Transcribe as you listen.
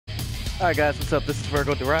Alright guys, what's up? This is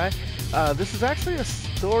VirgoPlay. This is actually a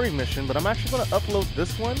story mission, but I'm actually going to upload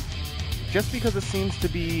this one just because it seems to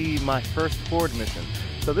be my first Horde mission.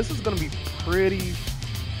 So this is going to be pretty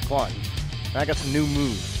fun. And I got some new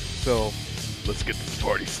moves, so let's get this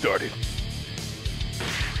party started.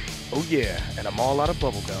 Oh yeah, and I'm all out of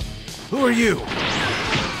bubblegum. Who are you?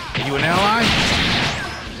 Are you an ally?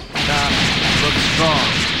 Nah, look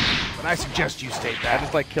strong. But I suggest you stay I back.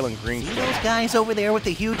 just like killing green See stuff. those guys over there with the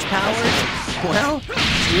huge powers? Well,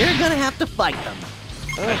 you're gonna have to fight them.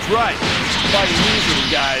 That's right. Fighting these little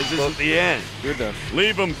guys isn't the end. You're done.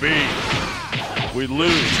 Leave them be. If we lose,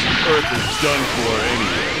 Earth is done for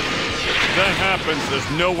anyway. If that happens, there's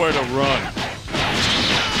nowhere to run.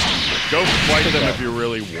 Go fight them if you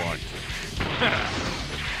really want.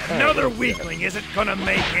 Another weakling isn't gonna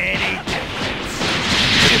make any difference.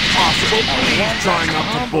 Impossible, please try not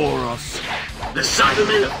to bore us. The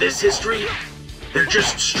Cybermen of this history, they're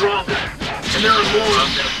just stronger, and there are more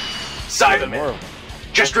of them. Cybermen.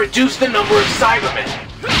 Just reduce the number of Cybermen.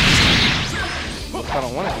 I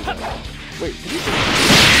don't want to do that. Wait, did you just...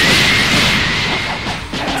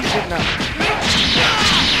 Did not.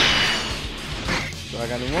 Do I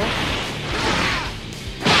got any more?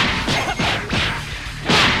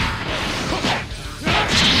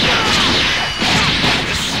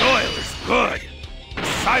 This soil is good. The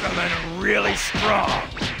Cybermen are really strong.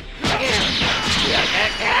 They're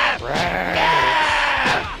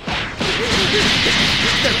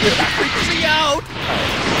really freaking me out.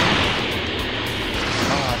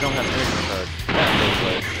 Oh, I don't have energy charge.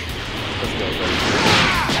 Let's go, buddy.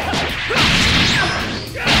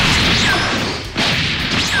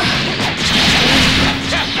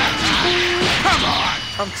 Come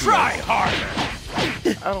on, try harder.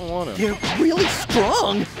 I don't want to. They're really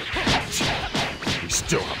strong. We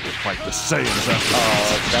still have to fight the Saiyans after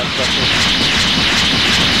That's something.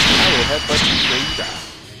 I will headbutt you till you die.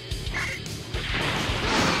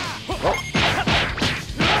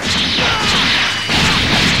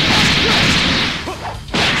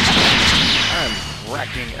 I'm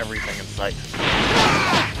wrecking everything in sight.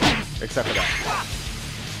 Except for that.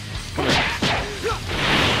 Come here.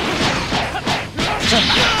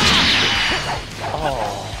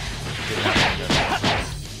 Oh.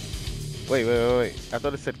 Wait. I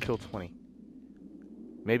thought it said kill 20.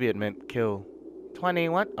 Maybe it meant kill 20.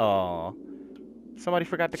 What? Oh. Somebody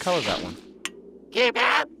forgot to color that one. Oh,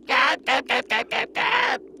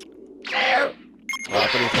 I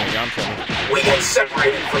thought he was going to Yamcha me. We get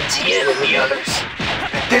separated from Tien and the others.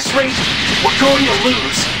 At this rate, we're going to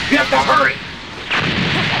lose. You have to hurry.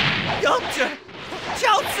 Yamcha!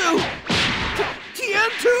 Chaozu!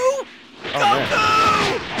 Tien-2!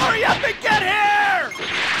 man. Hurry up and get here!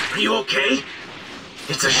 Are you okay?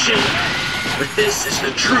 It's a shame, but this is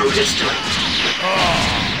the true history.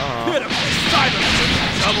 Pitiful Cybermen with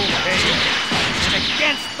double KO. And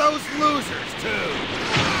against those losers, too.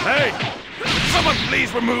 Hey, could someone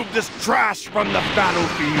please remove this trash from the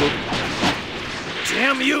battlefield?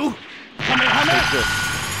 Damn you! Take this.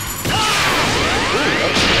 Ooh, that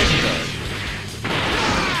was a nice charge.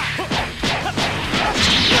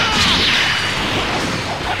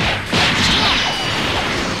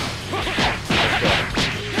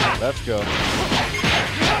 Let's go.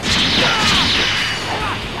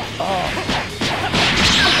 Oh.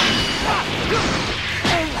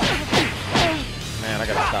 Man, I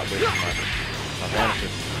gotta stop wasting my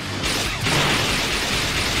vanishes.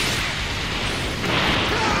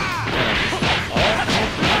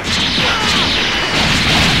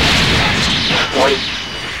 Wait,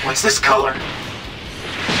 what's this color?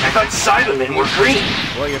 I thought Cybermen were green.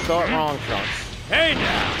 Well, you thought wrong, Trunks. Hey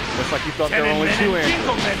now! Just like you thought there were only Tenement two and answers.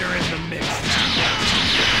 Jinglemen are in the mix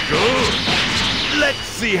now. Good. Let's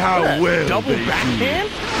see how well Double they do.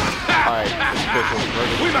 backhand? Alright, this is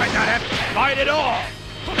official. We might not have to fight at all.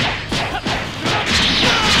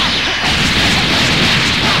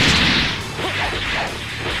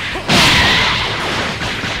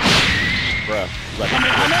 Bruh. Like,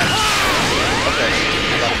 okay.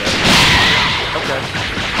 Okay.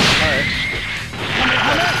 Alright.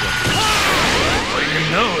 Well, you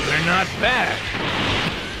know they're not bad.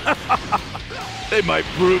 They might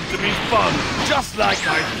prove to be fun, just like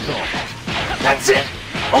I thought. That's it.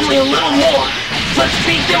 Only a little more. Let's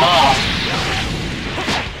beat them all.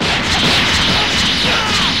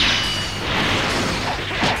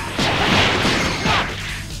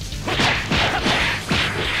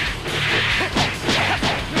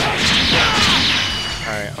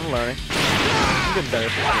 Alright, I'm learning. I'm getting better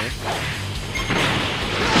at this game.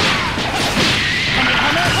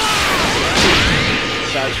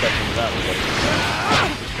 Side stepping that was like...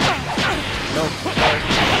 No, sorry.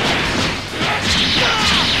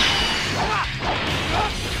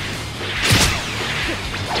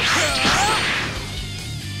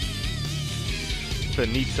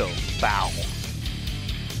 finito. Bow.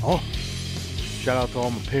 Oh. Shout out to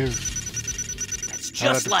all my peers. It's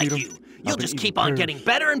just like you. You'll just keep on getting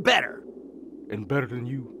better and better. And better than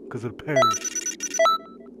you, because of the pears.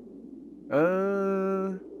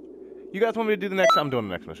 You guys want me to do the next? I'm doing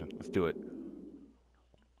the next mission. Let's do it.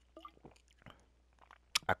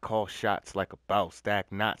 I call shots like a boss,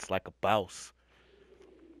 stack knots like a boss.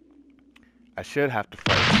 I should have to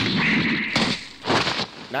fight.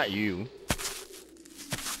 Not you.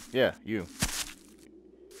 Yeah, you.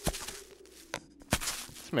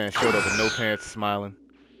 This man showed up with no pants, smiling.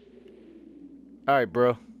 Alright,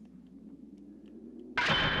 bro.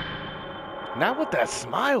 Not with that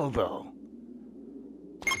smile, though.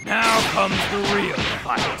 Now comes the real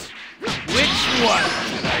fight. Which one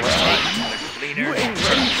should I take to the cleaner? You ain't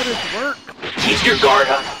ready for this work. Keep your guard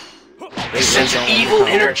up. They sense evil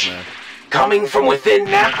energy coming from within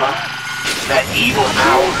Nappa. That evil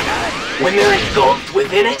power, when they're engulfed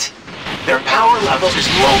within it, their power level is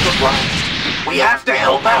multiplied. We have to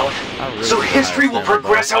help out, so history will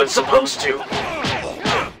progress how it's supposed to.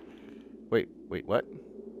 Wait, what?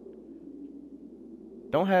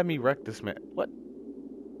 Don't have me wreck this man. What?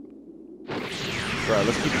 Bro,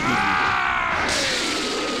 let's keep it PG.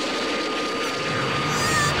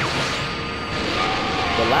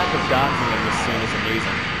 The lack of dodging in this scene is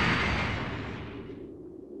amazing.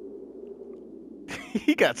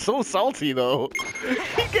 He got so salty though. He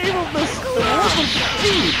gave him the warp of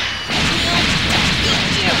speed.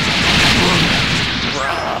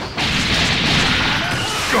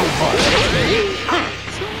 Go hard.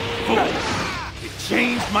 It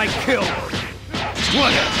changed my kill.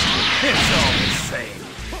 Whatever. It's all the same.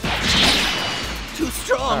 Too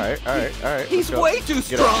strong. Alright. He's way too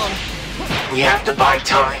strong. We have to buy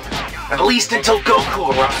time, at least until Goku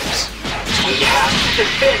arrives. We have to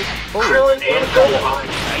defend Krillin and Gohan.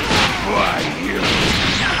 Why you?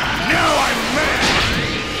 Now I'm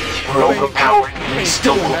mad! We're overpowered, and we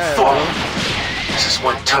still won't fall. This is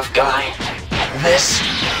one tough guy. This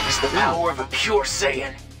is the power of a pure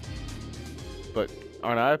Saiyan. But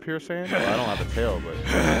aren't I a pure Saiyan? Well, I don't have a tail, but...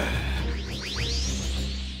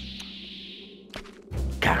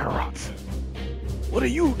 Kakarot, what are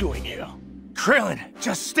you doing here? Krillin,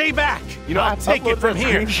 just stay back. You know, I'll take it from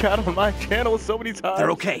here. I've screenshot on my channel so many times.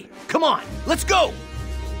 They're okay. Come on, let's go.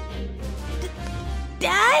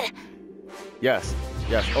 Dad? Yes,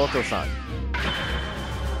 Otto-san.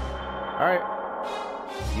 Alright.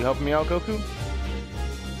 You helping me out, Goku?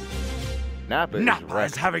 Nappa is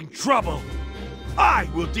wrecked. having trouble. I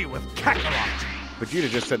will deal with Kakarot. Vegeta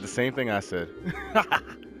just said the same thing I said.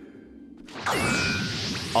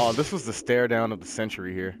 Oh, this was the stare down of the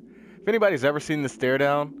century here. If anybody's ever seen the stare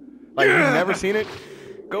down, like you've never seen it,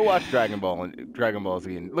 go watch Dragon Ball and Dragon Ball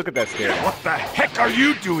Z and look at that stare down. What the heck are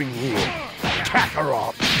you doing here,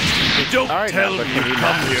 Kakarot? Don't tell me you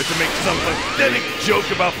come here to make some pathetic joke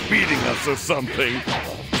about beating us or something.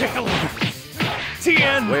 Take a look.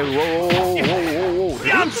 Tien! Wait, whoa.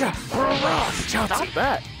 Yamcha! Stop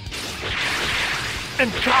that.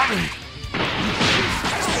 And Kami!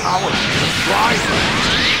 Power rising!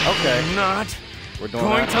 Okay. I'm not We're doing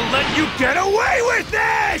going that. to let you get away with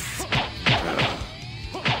this!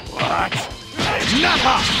 What?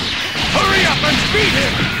 Nappa! Hurry up and beat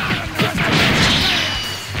him!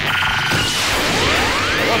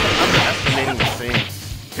 I wasn't underestimating the scene.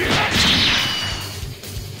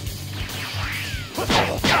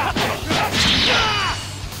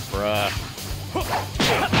 Bruh.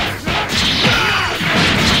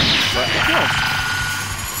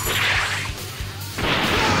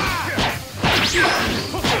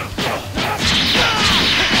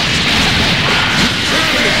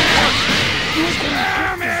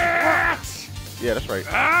 Damn it! Yeah, that's right.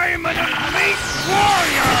 I'm an elite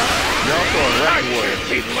warrior! You're also a I wreck warrior. can't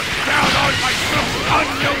keep looking down on my some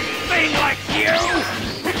unknown thing like you!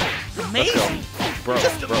 Amazing. Bro,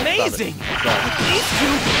 Just bro, amazing. Stop it. With these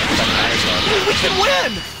two, we can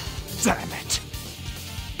win. Damn it!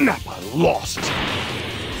 Nappa lost!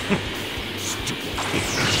 Stupid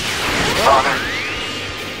idiot. Father?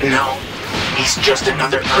 No, he's just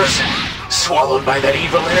another person, swallowed by that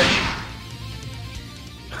evil energy.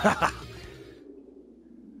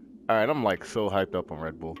 Alright, I'm like so hyped up on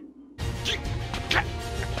Red Bull.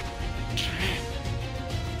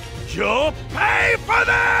 You'll pay for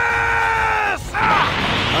this!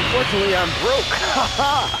 Unfortunately, I'm broke.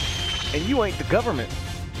 And you ain't the government.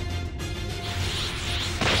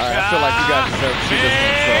 Alright, I feel like you guys deserve to see this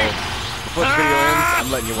one, so before the video ends, I'm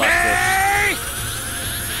letting you watch this.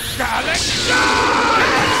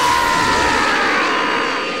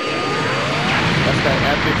 That's that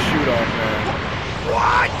epic shoot-off, man.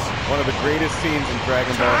 What? One of the greatest scenes in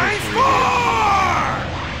Dragon Ball history.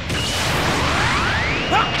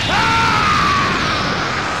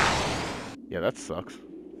 Yeah, that sucks.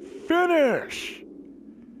 Finish!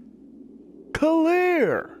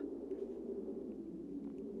 Clear!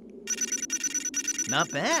 Not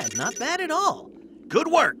bad. Not bad at all. Good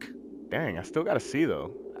work. Dang, I still got a C,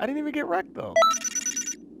 though. I didn't even get wrecked, though.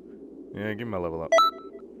 Yeah, give me my level up.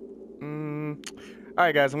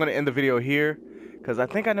 Alright, guys, I'm going to end the video here, because I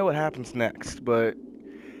think I know what happens next, but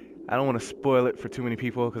I don't want to spoil it for too many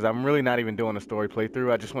people, because I'm really not even doing a story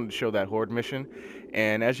playthrough. I just wanted to show that Horde mission,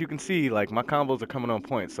 and as you can see, like, my combos are coming on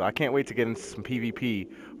point, so I can't wait to get into some PvP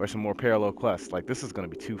or some more parallel quests. Like, this is going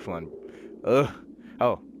to be too fun. Ugh.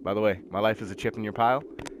 Oh, by the way, my life is a chip in your pile.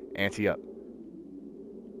 Ante up.